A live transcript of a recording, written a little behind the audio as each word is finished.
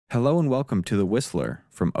Hello and welcome to The Whistler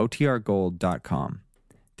from OTRGold.com.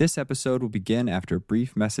 This episode will begin after a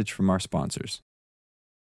brief message from our sponsors.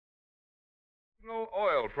 Signal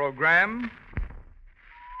Oil Program.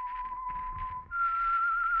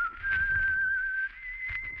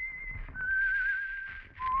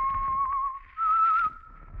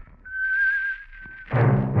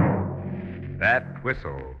 That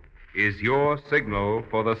whistle is your signal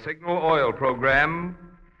for the Signal Oil Program,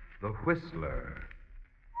 The Whistler.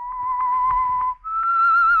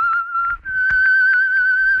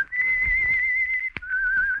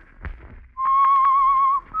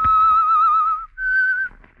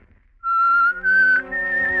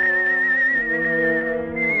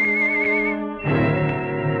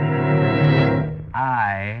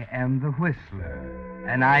 I am the Whistler,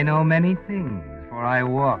 and I know many things, for I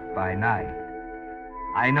walk by night.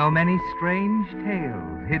 I know many strange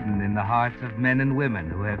tales hidden in the hearts of men and women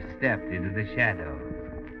who have stepped into the shadows.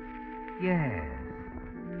 Yes,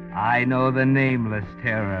 I know the nameless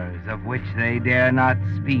terrors of which they dare not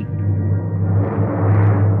speak.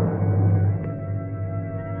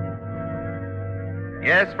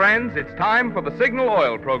 Yes, friends, it's time for the Signal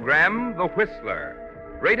Oil Program, The Whistler.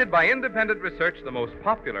 Rated by independent research, the most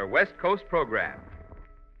popular West Coast program.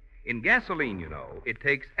 In gasoline, you know, it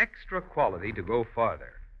takes extra quality to go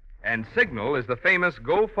farther. And Signal is the famous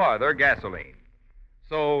Go Farther gasoline.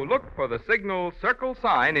 So look for the Signal circle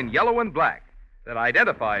sign in yellow and black that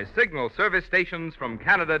identifies Signal service stations from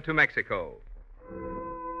Canada to Mexico.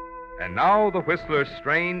 And now the Whistler's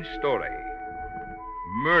strange story.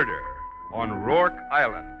 Murder on Rourke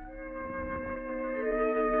Island.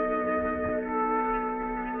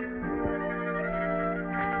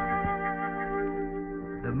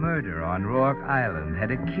 The murder on Rourke Island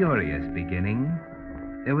had a curious beginning.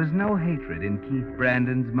 There was no hatred in Keith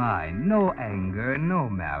Brandon's mind, no anger, no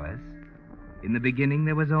malice. In the beginning,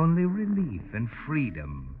 there was only relief and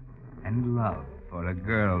freedom and love for a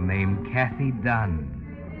girl named Kathy Dunn.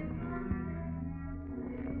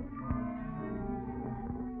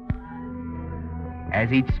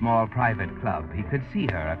 As each small private club, he could see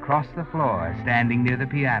her across the floor, standing near the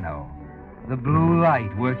piano, the blue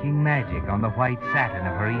light working magic on the white satin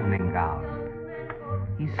of her evening gown.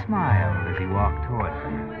 He smiled as he walked toward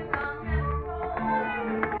her.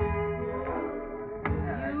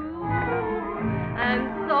 And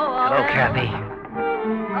so Hello, Kathy.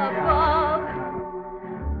 above,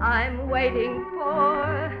 I'm waiting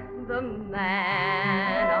for the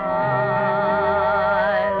man I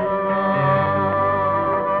love.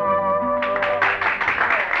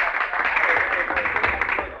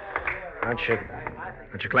 Aren't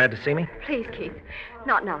you glad to see me? Please, Keith,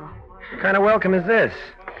 not now. What kind of welcome is this?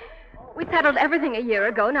 We settled everything a year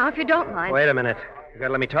ago. Now, if you don't mind. Wait a minute. You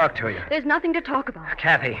gotta let me talk to you. There's nothing to talk about.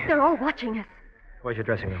 Kathy. They're all watching us. Where's your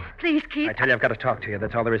dressing room? Please, Keith. I tell you, I've got to talk to you.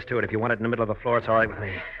 That's all there is to it. If you want it in the middle of the floor, it's all right with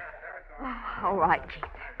me. Oh, all right, Keith.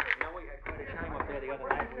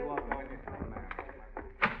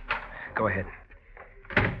 Go ahead.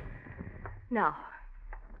 Now,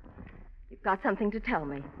 you've got something to tell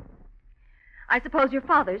me. I suppose your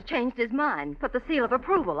father's changed his mind, put the seal of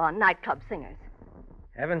approval on nightclub singers.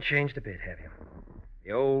 Haven't changed a bit, have you?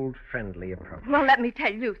 The old friendly approach. Well, let me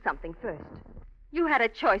tell you something first. You had a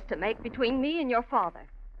choice to make between me and your father,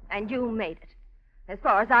 and you made it. As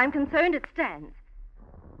far as I'm concerned, it stands.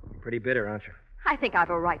 You're pretty bitter, aren't you? I think I've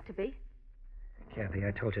a right to be. Kathy,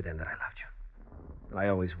 I told you then that I loved you. I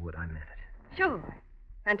always would. I meant it. Sure.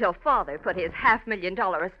 Until Father put his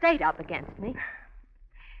 $500,000 estate up against me.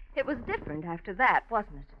 It was different after that,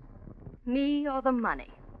 wasn't it? Me or the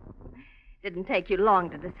money. Didn't take you long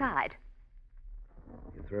to decide.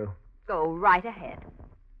 You through? Go right ahead.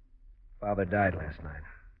 Father died last night.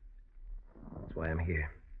 That's why I'm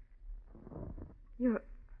here. You're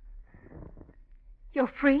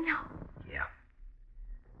free now? Yeah.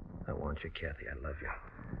 I want you, Kathy. I love you.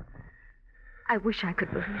 I wish I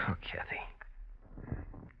could believe. Oh, Kathy.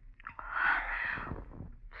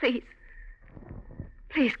 Please.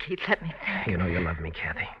 Please, Keith, let me think. You know you love me,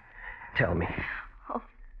 Kathy. Tell me. Oh,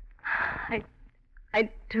 I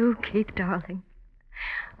do, Keith, darling.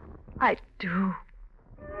 I do.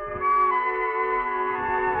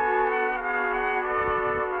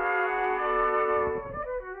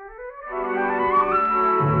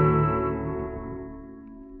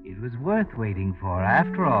 It was worth waiting for,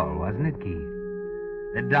 after all, wasn't it, Keith?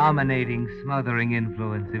 The dominating, smothering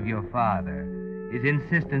influence of your father, his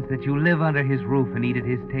insistence that you live under his roof and eat at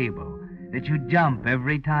his table, that you jump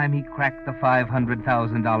every time he cracked the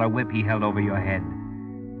 $500,000 whip he held over your head,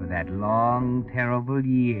 for that long, terrible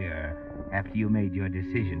year after you made your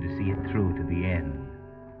decision to see it through to the end.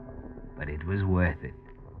 But it was worth it.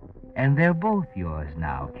 And they're both yours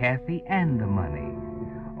now, Kathy and the money.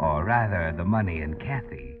 Or rather, the money and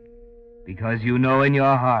Kathy. Because you know in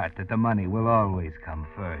your heart that the money will always come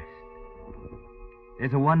first.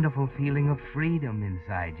 There's a wonderful feeling of freedom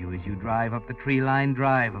inside you as you drive up the tree-lined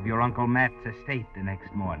drive of your Uncle Matt's estate the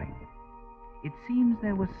next morning. It seems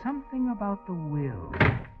there was something about the will.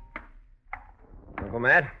 Uncle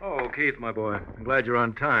Matt? Oh, Keith, my boy. I'm glad you're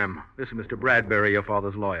on time. This is Mr. Bradbury, your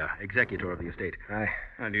father's lawyer, executor of the estate. Hi.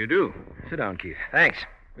 How do you do? Sit down, Keith. Thanks.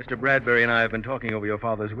 Mr. Bradbury and I have been talking over your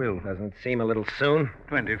father's will. Doesn't it seem a little soon?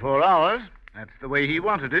 24 hours. That's the way he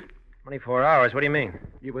wanted it. 24 hours? What do you mean?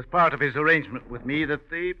 It was part of his arrangement with me that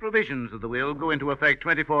the provisions of the will go into effect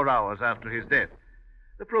 24 hours after his death.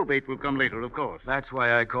 The probate will come later, of course. That's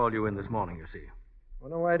why I called you in this morning, you see.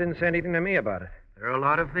 Wonder why he didn't say anything to me about it. There are a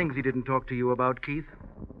lot of things he didn't talk to you about, Keith.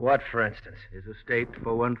 What, for instance? His estate,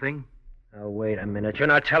 for one thing. Oh, wait a minute. You're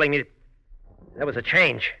not telling me... There was a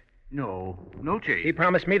change. No change. He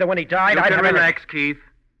promised me that when he died, You I'd can have... relax, Keith.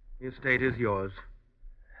 The estate is yours.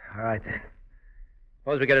 All right, then.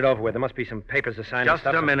 Suppose we get it over with. There must be some papers to sign and Just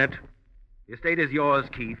stuff. a minute. The estate is yours,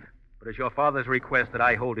 Keith, but it's your father's request that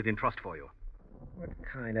I hold it in trust for you. What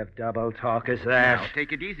kind of double talk is that? Now,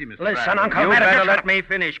 take it easy, Mr. Listen, Bradbury. Uncle You Matt, better just- let me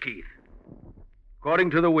finish, Keith.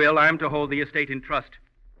 According to the will, I'm to hold the estate in trust.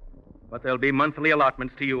 But there'll be monthly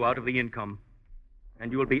allotments to you out of the income.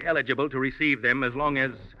 And you will be eligible to receive them as long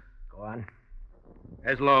as... Go on.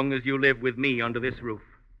 As long as you live with me under this roof.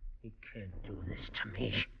 He can't do this to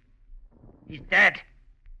me. He's dead.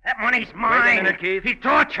 That money's Wait mine. a minute, Keith. He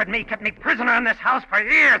tortured me, kept me prisoner in this house for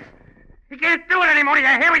years. He can't do it anymore. You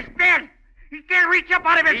hear? He's dead. He can't reach up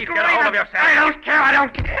out of his Keith, grave. get a hold of yourself. I don't care. I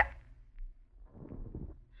don't care.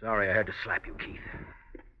 Sorry I had to slap you, Keith.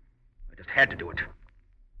 I just had to do it.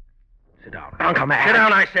 Sit down. Uncle Matt. Sit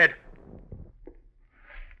down, I said.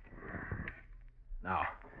 Now,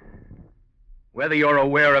 whether you're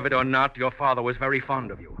aware of it or not, your father was very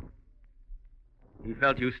fond of you. He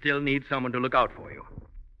felt you still need someone to look out for you.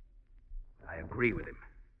 I agree with him.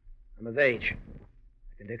 I'm of age.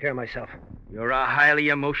 I can take care of myself. You're a highly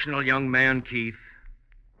emotional young man, Keith.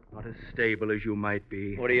 Not as stable as you might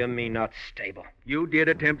be. What do you mean, not stable? You did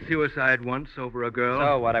attempt suicide once over a girl.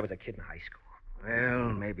 So what? I was a kid in high school. Well,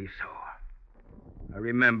 maybe so. I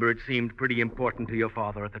remember it seemed pretty important to your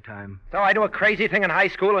father at the time. So I do a crazy thing in high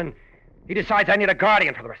school, and he decides I need a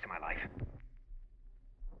guardian for the rest of my life.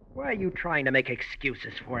 Why are you trying to make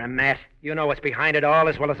excuses for him, Matt? You know what's behind it all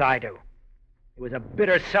as well as I do. He was a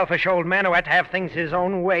bitter, selfish old man who had to have things his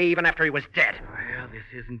own way even after he was dead. Well,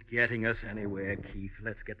 this isn't getting us anywhere, Keith.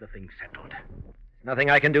 Let's get the thing settled. Nothing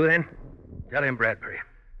I can do then? Tell him, Bradbury.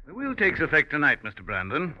 The will takes effect tonight, Mr.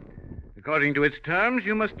 Brandon. According to its terms,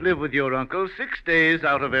 you must live with your uncle 6 days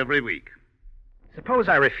out of every week. Suppose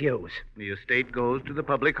I refuse. The estate goes to the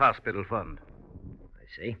public hospital fund. I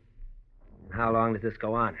see. How long does this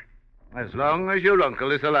go on? As long as your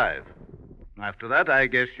uncle is alive. After that, I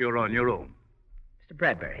guess you're on your own. Mr.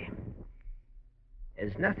 Bradbury,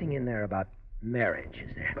 there's nothing in there about marriage,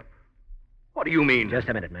 is there? What do you mean? Just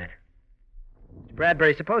a minute, Matt. Mr.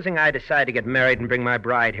 Bradbury, supposing I decide to get married and bring my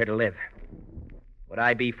bride here to live, would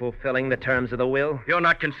I be fulfilling the terms of the will? You're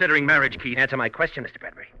not considering marriage, Keith. Answer my question, Mr.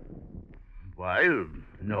 Bradbury. Why,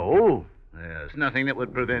 no. There's nothing that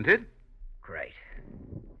would prevent it. Great.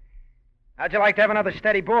 How'd you like to have another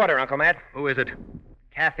steady boarder, Uncle Matt? Who is it?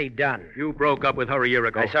 Kathy Dunn. You broke up with her a year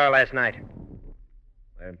ago. I saw her last night.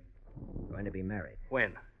 We're going to be married.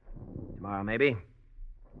 When? Tomorrow, maybe.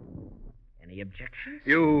 Any objections?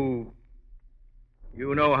 You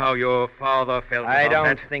know how your father felt I about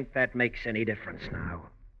don't that? think that makes any difference now.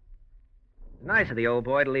 It's nice of the old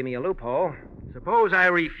boy to leave me a loophole. Suppose I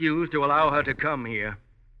refuse to allow her to come here.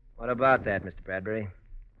 What about that, Mr. Bradbury?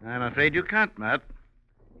 I'm afraid you can't, Matt.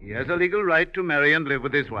 He has a legal right to marry and live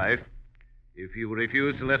with his wife. If you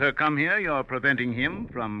refuse to let her come here, you're preventing him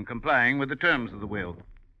from complying with the terms of the will.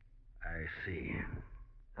 I see.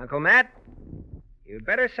 Uncle Matt, you'd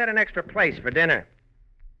better set an extra place for dinner.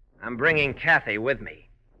 I'm bringing Kathy with me.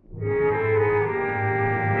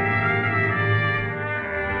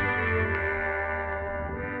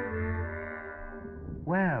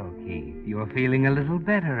 Well, Keith, you're feeling a little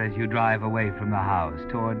better as you drive away from the house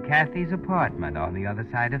toward Kathy's apartment on the other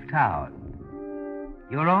side of town.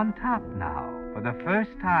 You're on top now, for the first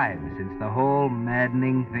time since the whole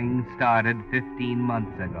maddening thing started 15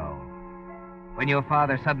 months ago, when your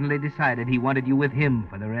father suddenly decided he wanted you with him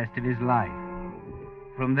for the rest of his life.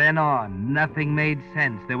 From then on, nothing made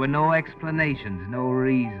sense. There were no explanations, no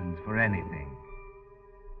reasons for anything.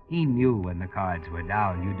 He knew when the cards were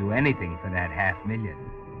down you'd do anything for that $500,000.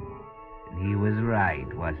 And he was right,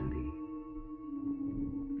 wasn't he?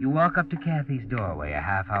 You walk up to Kathy's doorway a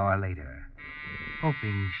half hour later,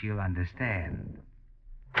 hoping she'll understand.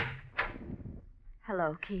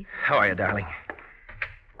 Hello, Keith. How are you, darling?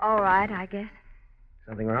 All right, I guess.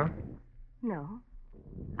 Something wrong? No,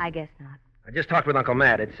 I guess not. I just talked with Uncle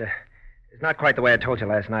Matt. It's not quite the way I told you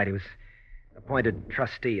last night. He was appointed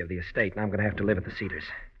trustee of the estate, and I'm going to have to live at the Cedars.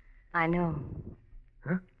 I know.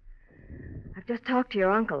 Huh? I've just talked to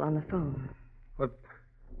your uncle on the phone.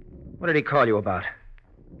 What did he call you about?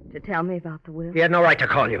 To tell me about the will? He had no right to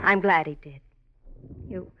call you. I'm glad he did.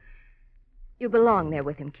 You belong there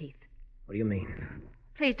with him, Keith. What do you mean?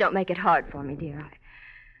 Please don't make it hard for me, dear.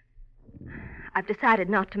 I've decided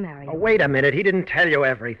not to marry you. Oh, wait a minute. He didn't tell you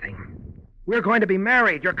everything. We're going to be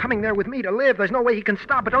married. You're coming there with me to live. There's no way he can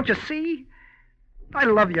stop it. Don't you see? I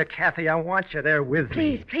love you, Kathy. I want you there with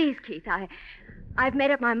me. Please, Keith. I've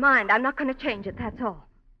made up my mind. I'm not going to change it, that's all.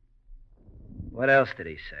 What else did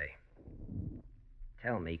he say?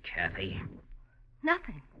 Tell me, Kathy.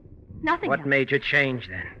 Nothing What else. made you change,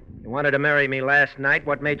 then? You wanted to marry me last night.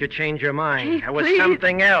 What made you change your mind? Keith, There was please.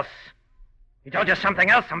 something else. He told you something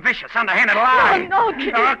else, some vicious, underhanded lie. No,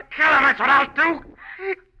 Keith. I'll kill him, that's what I'll do.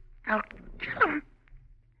 I'll kill him.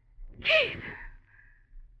 Keith.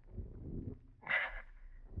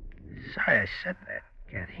 Sorry I said that,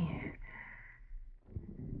 Kathy.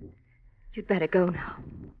 You'd better go now.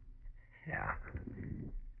 Yeah.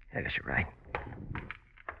 I guess you're right.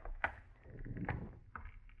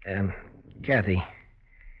 Kathy,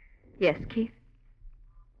 Yes, Keith?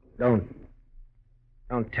 don't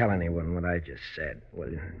tell anyone what I just said, will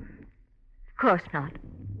you? Of course not.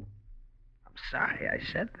 I'm sorry I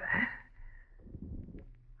said that.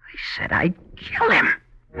 I said I'd kill him.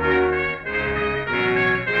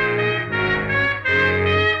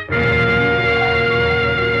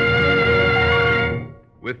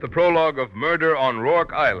 With the prologue of Murder on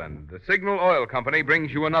Rourke Island, the Signal Oil Company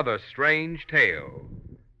brings you another strange tale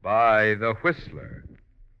by The Whistler.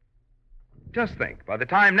 Just think, by the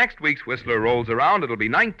time next week's Whistler rolls around, it'll be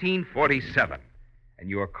 1947, and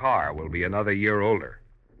your car will be another year older.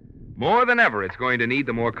 More than ever, it's going to need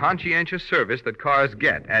the more conscientious service that cars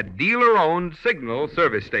get at dealer-owned Signal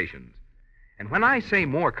service stations. And when I say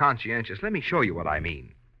more conscientious, let me show you what I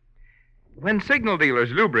mean. When Signal dealers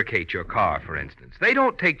lubricate your car, for instance, they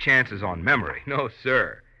don't take chances on memory. No,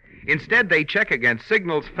 sir. Instead, they check against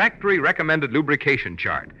Signal's factory-recommended lubrication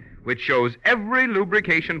chart, which shows every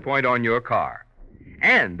lubrication point on your car.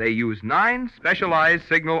 And they use 9 specialized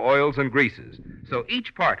Signal oils and greases, so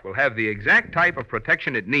each part will have the exact type of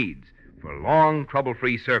protection it needs for long,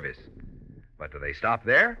 trouble-free service. But do they stop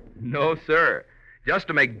there? No, sir. Just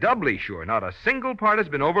to make doubly sure not a single part has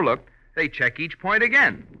been overlooked, they check each point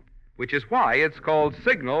again, which is why it's called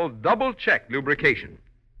Signal Double-Check Lubrication.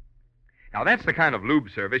 Now, that's the kind of lube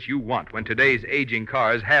service you want when today's aging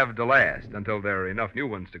cars have to last until there are enough new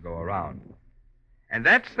ones to go around. And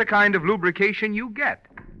that's the kind of lubrication you get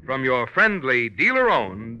from your friendly,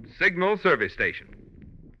 dealer-owned Signal service station.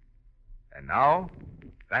 And now,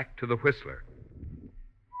 back to the Whistler.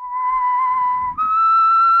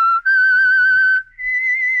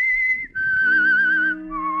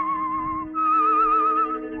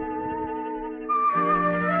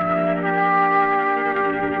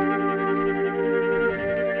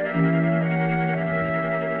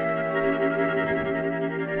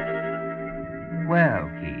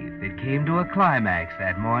 Well, Keith, it came to a climax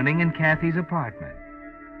that morning in Kathy's apartment.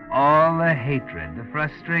 All the hatred, the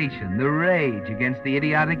frustration, the rage against the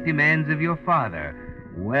idiotic demands of your father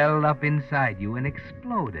welled up inside you and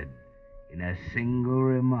exploded in a single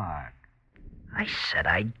remark. I said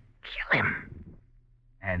I'd kill him.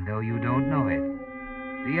 And though you don't know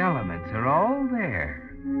it, the elements are all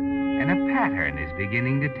there, and a pattern is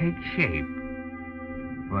beginning to take shape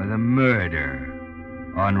for the murder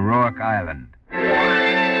on Rourke Island.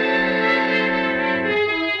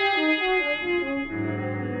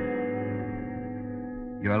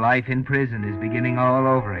 Your life in prison is beginning all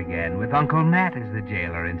over again, with Uncle Matt as the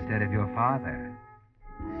jailer instead of your father.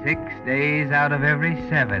 6 days out of every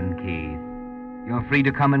 7, Keith. You're free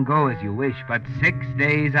to come and go as you wish, but 6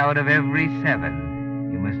 days out of every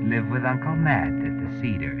 7, you must live with Uncle Matt at the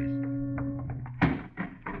Cedars.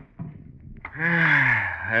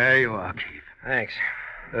 There you are, Keith. Thanks.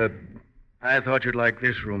 I thought you'd like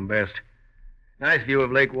this room best. Nice view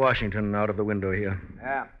of Lake Washington out of the window here.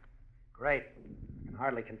 Yeah. Great. I can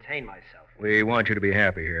hardly contain myself. We want you to be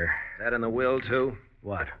happy here. Is that in the will, too?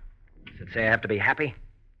 What? Does it say I have to be happy?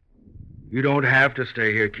 You don't have to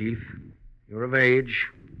stay here, Keith. You're of age.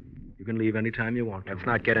 You can leave any time you want to. Let's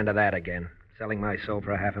not get into that again. Selling my soul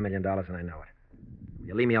for $500,000, and I know it. Will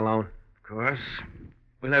you leave me alone? Of course.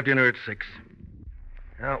 We'll have dinner at 6.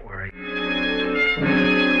 Don't worry.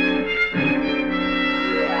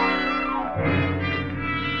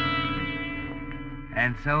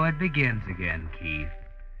 And so it begins again, Keith.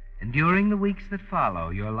 And during the weeks that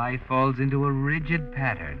follow, your life falls into a rigid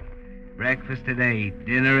pattern. Breakfast at 8,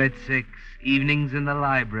 dinner at 6, evenings in the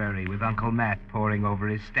library with Uncle Matt poring over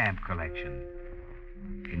his stamp collection.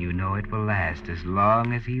 And you know it will last as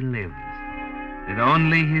long as he lives. That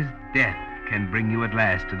only his death can bring you at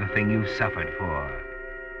last to the thing you suffered for.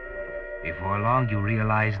 Before long, you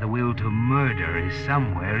realize the will to murder is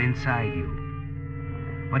somewhere inside you.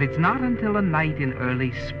 But it's not until a night in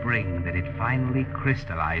early spring that it finally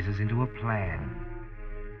crystallizes into a plan.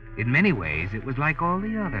 In many ways, it was like all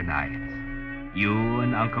the other nights. You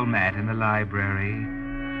and Uncle Matt in the library,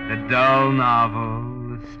 the dull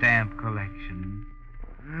novel, the stamp collection.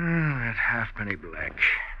 That halfpenny black.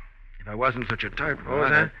 If I wasn't such a tightwad... What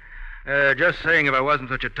was that? Just saying, if I wasn't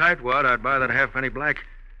such a tightwad, I'd buy that halfpenny black.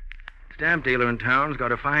 Stamp dealer in town's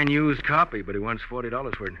got a fine used copy, but he wants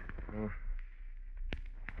 $40 for it. Oh.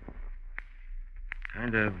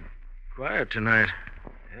 Kind of quiet tonight.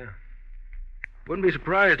 Yeah. Wouldn't be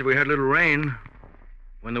surprised if we had a little rain.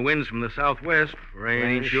 When the wind's from the southwest,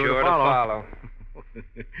 rain sure to follow.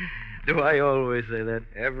 Do I always say that?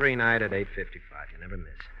 Every night at 8:55. You never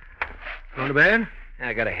miss. Going to bed?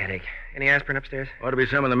 I got a headache. Any aspirin upstairs? Ought to be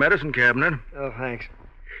some in the medicine cabinet. Oh, thanks.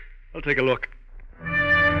 I'll take a look.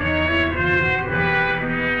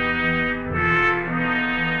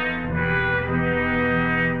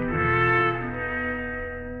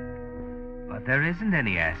 But there isn't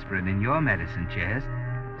any aspirin in your medicine chest,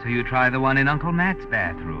 so you try the one in Uncle Matt's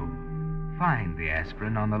bathroom. Find the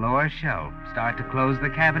aspirin on the lower shelf. Start to close the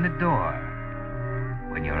cabinet door.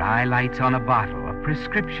 When your eye lights on a bottle, a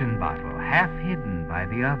prescription bottle, half hidden by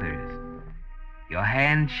the others, your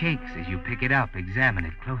hand shakes as you pick it up, examine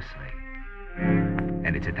it closely.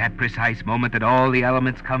 And it's at that precise moment that all the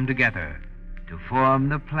elements come together to form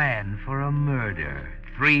the plan for a murder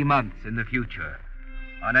 3 months in the future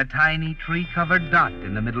on a tiny tree-covered dot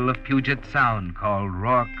in the middle of Puget Sound called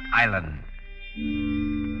Rourke Island.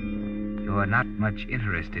 You're not much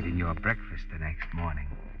interested in your breakfast the next morning.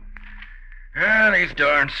 These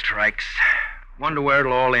darn strikes. Wonder where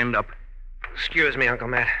it'll all end up. Excuse me, Uncle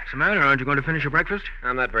Matt. What's the matter? Aren't you going to finish your breakfast?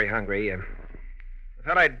 I'm not very hungry. I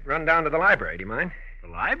thought I'd run down to the library. Do you mind? The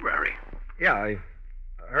library? Yeah, I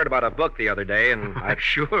heard about a book the other day, and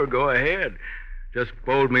Sure, go ahead. Just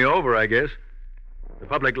bowled me over, I guess. The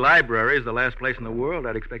public library is the last place in the world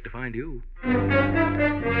I'd expect to find you.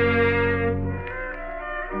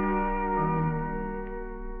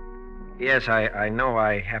 Yes, I know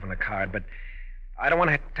I haven't a card, but I don't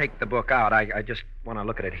want to take the book out. I just want to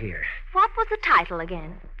look at it here. What was the title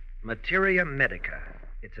again? Materia Medica.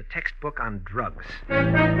 It's a textbook on drugs.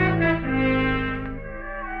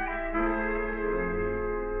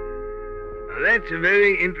 That's a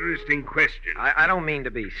very interesting question. I don't mean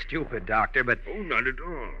to be stupid, Doctor, but... Oh, not at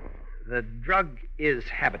all. The drug is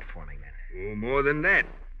habit-forming, then. Oh, more than that.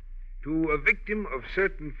 To a victim of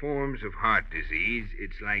certain forms of heart disease,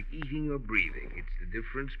 it's like eating or breathing. It's the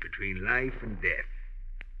difference between life and death.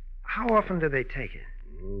 How often do they take it?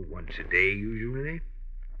 Oh, once a day, usually.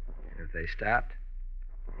 If they stopped?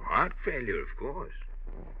 Heart failure, of course.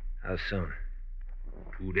 How soon?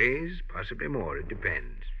 2 days, possibly more. It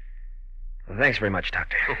depends. Well, thanks very much,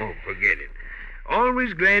 Doctor. Oh, forget it.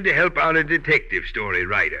 Always glad to help out a detective story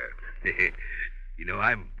writer. You know,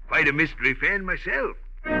 I'm quite a mystery fan myself.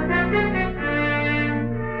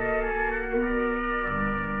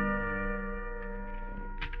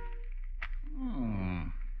 Hmm.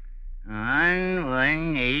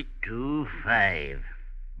 91825.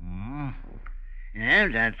 Yeah,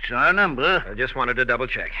 that's our number. I just wanted to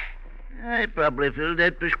double-check. I probably filled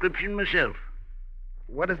that prescription myself.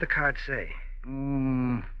 What does the card say?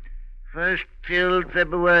 First filled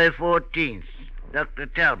February 14th. Dr.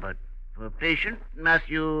 Talbot. For patient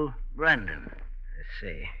Matthew Brandon. I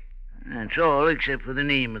see. That's all except for the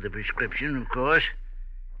name of the prescription, of course.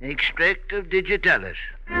 Extract of digitalis.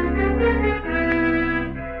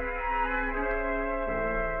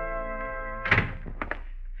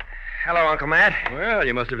 Hello, Uncle Matt. Well,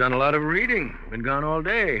 you must have done a lot of reading. Been gone all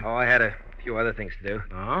day. Oh, I had a few other things to do.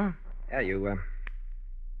 Oh? Yeah, you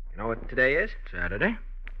know what today is? Saturday?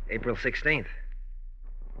 April 16th.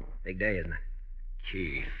 Big day, isn't it?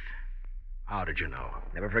 Keith, how did you know?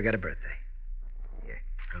 Never forget a birthday. Here.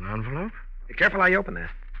 An envelope? Be careful how you open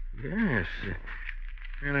that. Yes.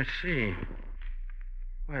 Here, let's see.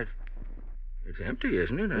 Why, it's empty,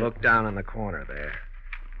 isn't it? Look down in the corner there.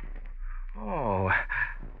 Oh,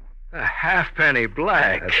 a halfpenny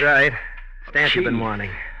black. That's right. Stamp you've been Gee.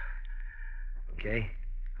 wanting. Okay.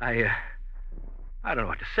 I don't know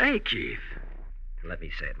what to say, Keith. Let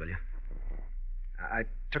me say it, will you? I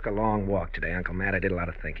took a long walk today, Uncle Matt. I did a lot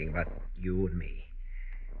of thinking about you and me.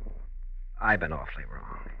 I've been awfully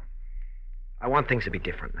wrong. I want things to be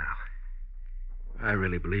different now. I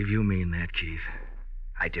really believe you mean that, Keith.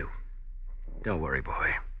 I do. Don't worry,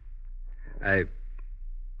 boy. I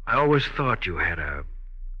always thought you had a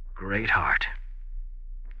great heart.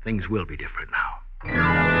 Things will be different now.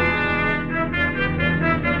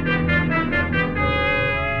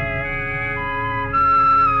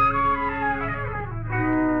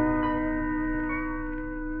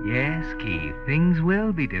 Yes, Keith, things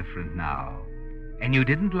will be different now. And you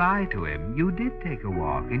didn't lie to him. You did take a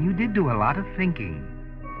walk, and you did do a lot of thinking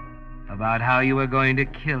about how you were going to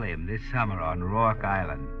kill him this summer on Rourke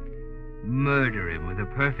Island. Murder him with a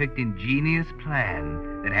perfect, ingenious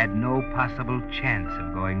plan that had no possible chance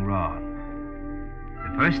of going wrong.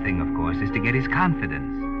 The first thing, of course, is to get his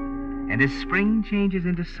confidence. And as spring changes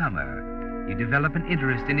into summer, you develop an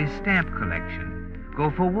interest in his stamp collection.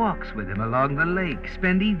 Go for walks with him along the lake,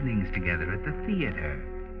 spend evenings together at the theater.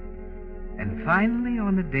 And finally,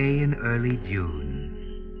 on a day in early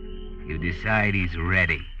June, you decide he's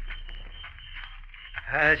ready.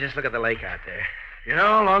 Just look at the lake out there. You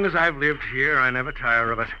know, as long as I've lived here, I never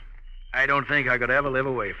tire of it. I don't think I could ever live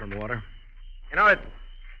away from water. You know, it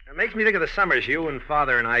makes me think of the summers you and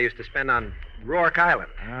Father and I used to spend on Rourke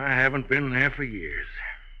Island. I haven't been there for years.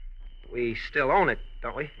 We still own it,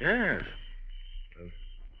 don't we? Yes. The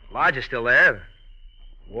lodge is still there.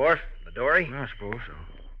 The wharf, the dory. I suppose so.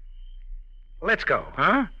 Let's go.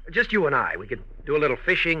 Huh? Just you and I. We could do a little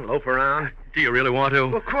fishing, loaf around. Do you really want to?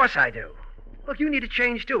 Well, of course I do. Look, you need a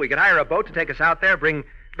change, too. We could hire a boat to take us out there, bring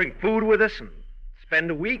food with us, and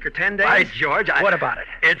spend a week or 10 days. Right, George. What about it?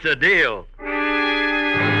 It's a deal.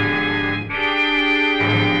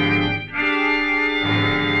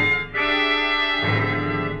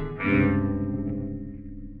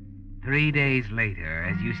 3 days later,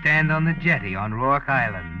 as you stand on the jetty on Rourke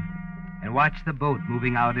Island and watch the boat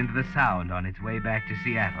moving out into the Sound on its way back to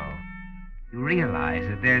Seattle, you realize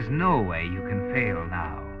that there's no way you can fail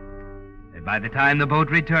now. That by the time the boat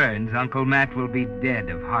returns, Uncle Matt will be dead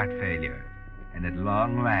of heart failure, and at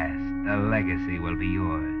long last, the legacy will be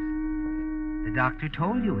yours. The doctor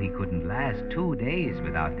told you he couldn't last 2 days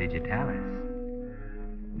without digitalis.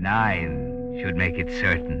 9 should make it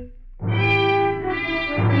certain.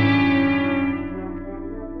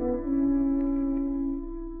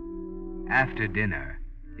 After dinner,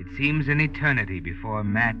 it seems an eternity before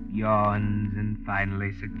Matt yawns and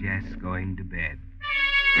finally suggests going to bed.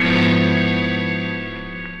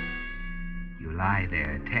 You lie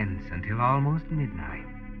there tense until almost midnight.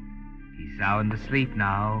 He's sound asleep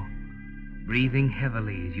now, breathing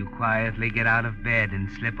heavily as you quietly get out of bed and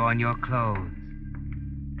slip on your clothes.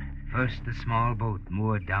 First, the small boat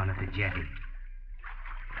moored down at the jetty.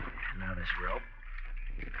 Now this rope.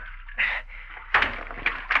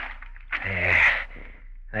 There.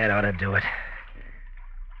 That ought to do it.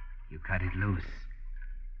 You cut it loose.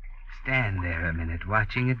 Stand there a minute,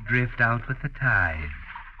 watching it drift out with the tide.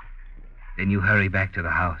 Then you hurry back to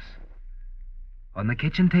the house. On the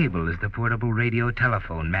kitchen table is the portable radio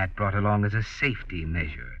telephone Matt brought along as a safety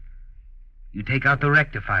measure. You take out the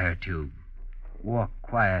rectifier tube. Walk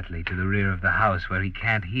quietly to the rear of the house where he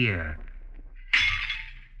can't hear.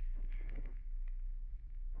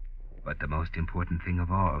 But the most important thing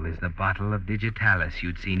of all is the bottle of digitalis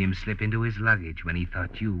you'd seen him slip into his luggage when he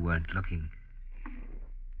thought you weren't looking.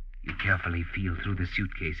 You carefully feel through the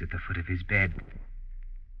suitcase at the foot of his bed.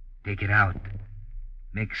 Take it out.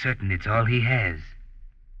 Make certain it's all he has.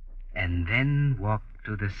 And then walk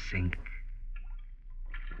to the sink.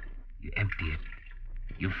 You empty it.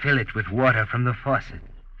 You fill it with water from the faucet.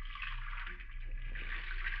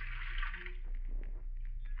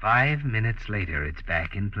 5 minutes later, it's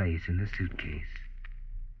back in place in the suitcase.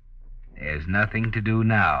 There's nothing to do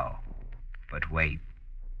now but wait.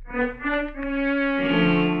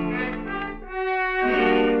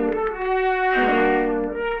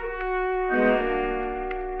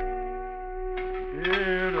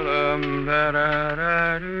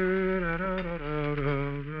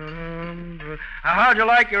 How'd you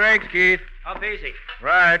like your eggs, Keith? Up easy.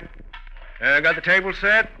 Right. Got the table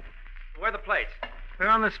set? Where are the plates? They're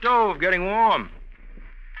on the stove, getting warm.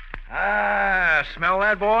 Ah, smell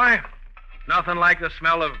that, boy? Nothing like the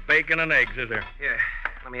smell of bacon and eggs, is there? Here,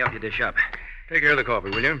 let me help you dish up. Take care of the coffee,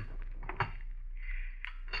 will you?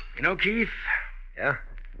 You know, Keith, Yeah?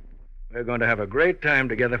 we're going to have a great time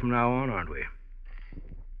together from now on, aren't we?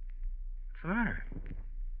 What's the matter?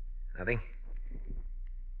 Nothing.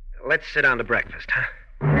 Let's sit down to breakfast, huh?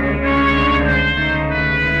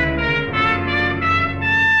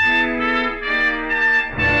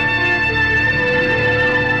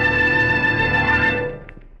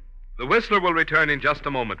 Whistler will return in just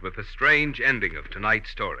a moment with the strange ending of tonight's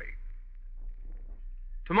story.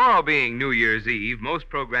 Tomorrow being New Year's Eve, most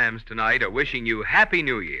programs tonight are wishing you Happy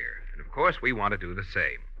New Year. And of course, we want to do the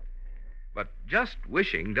same. But just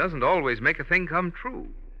wishing doesn't always make a thing come true.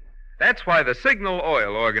 That's why the Signal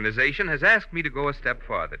Oil Organization has asked me to go a step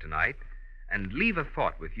farther tonight and leave a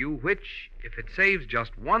thought with you which, if it saves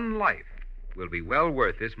just one life, will be well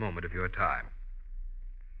worth this moment of your time.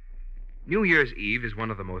 New Year's Eve is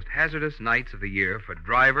one of the most hazardous nights of the year for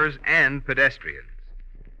drivers and pedestrians.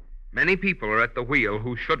 Many people are at the wheel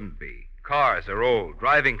who shouldn't be. Cars are old.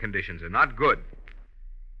 Driving conditions are not good.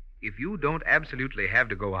 If you don't absolutely have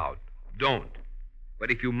to go out, don't.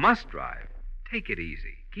 But if you must drive, take it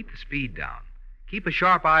easy. Keep the speed down. Keep a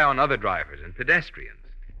sharp eye on other drivers and pedestrians.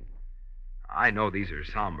 I know these are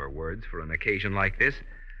somber words for an occasion like this,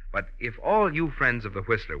 but if all you friends of the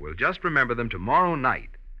Whistler will just remember them tomorrow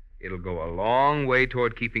night, it'll go a long way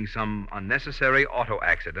toward keeping some unnecessary auto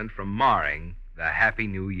accident from marring the Happy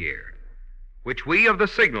New Year, which we of the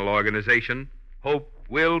Signal Organization hope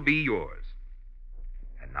will be yours.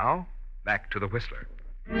 And now, back to the Whistler.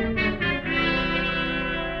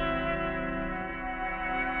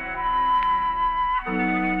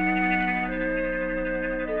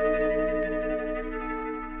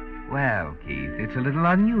 Well, Keith, it's a little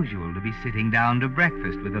unusual to be sitting down to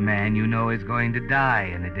breakfast with a man you know is going to die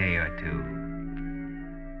in a day or two.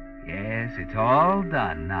 Yes, it's all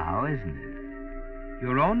done now, isn't it?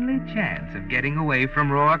 Your only chance of getting away from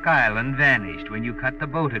Rourke Island vanished when you cut the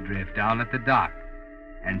boat adrift down at the dock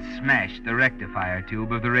and smashed the rectifier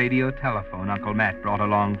tube of the radio telephone Uncle Matt brought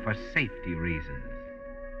along for safety reasons.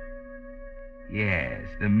 Yes,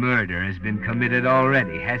 the murder has been committed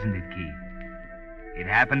already, hasn't it, Keith? It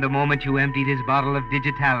happened the moment you emptied his bottle of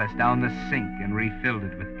Digitalis down the sink and refilled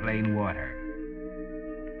it with plain water.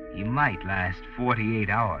 He might last 48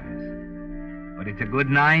 hours, but it's a good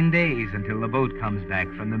 9 days until the boat comes back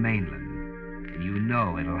from the mainland, and you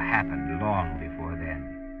know it'll happen long before then.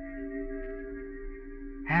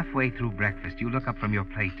 Halfway through breakfast, you look up from your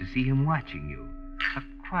plate to see him watching you, a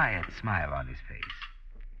quiet smile on his face.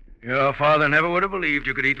 Your father never would have believed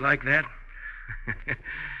you could eat like that.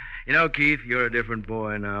 You know, Keith, you're a different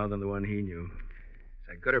boy now than the one he knew. Is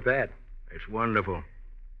that good or bad? It's wonderful.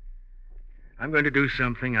 I'm going to do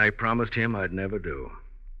something I promised him I'd never do.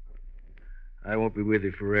 I won't be with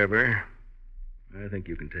you forever. I think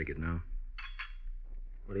you can take it now.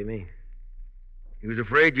 What do you mean? He was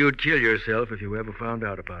afraid you'd kill yourself if you ever found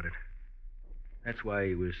out about it. That's why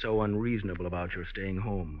he was so unreasonable about your staying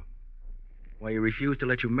home. Why he refused to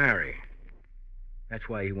let you marry. That's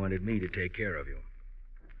why he wanted me to take care of you.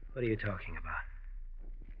 What are you talking about?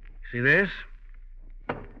 See this?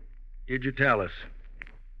 Digitalis.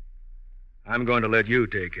 I'm going to let you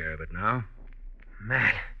take care of it now.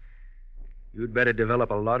 Matt. You'd better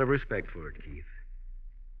develop a lot of respect for it, Keith.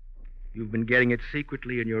 You've been getting it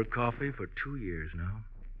secretly in your coffee for 2 years now.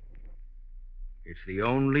 It's the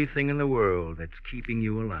only thing in the world that's keeping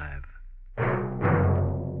you alive.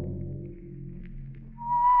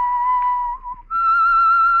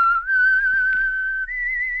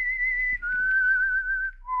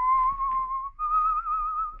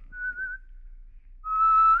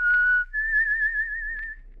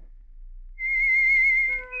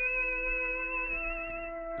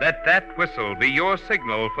 Let that whistle be your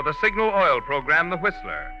signal for the Signal Oil program, The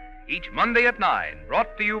Whistler, each Monday at 9,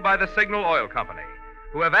 brought to you by the Signal Oil Company,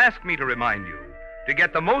 who have asked me to remind you, to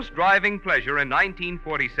get the most driving pleasure in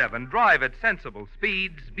 1947, drive at sensible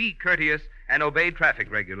speeds, be courteous, and obey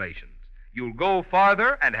traffic regulations. You'll go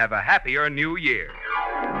farther and have a happier new year.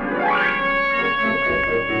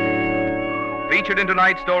 Featured in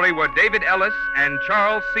tonight's story were David Ellis and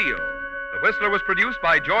Charles Seal. The Whistler was produced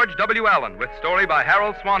by George W. Allen, with story by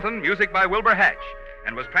Harold Swanton, music by Wilbur Hatch,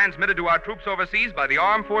 and was transmitted to our troops overseas by the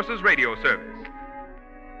Armed Forces Radio Service.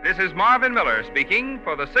 This is Marvin Miller speaking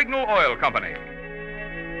for the Signal Oil Company.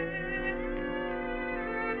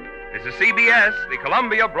 This is CBS, the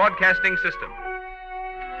Columbia Broadcasting System.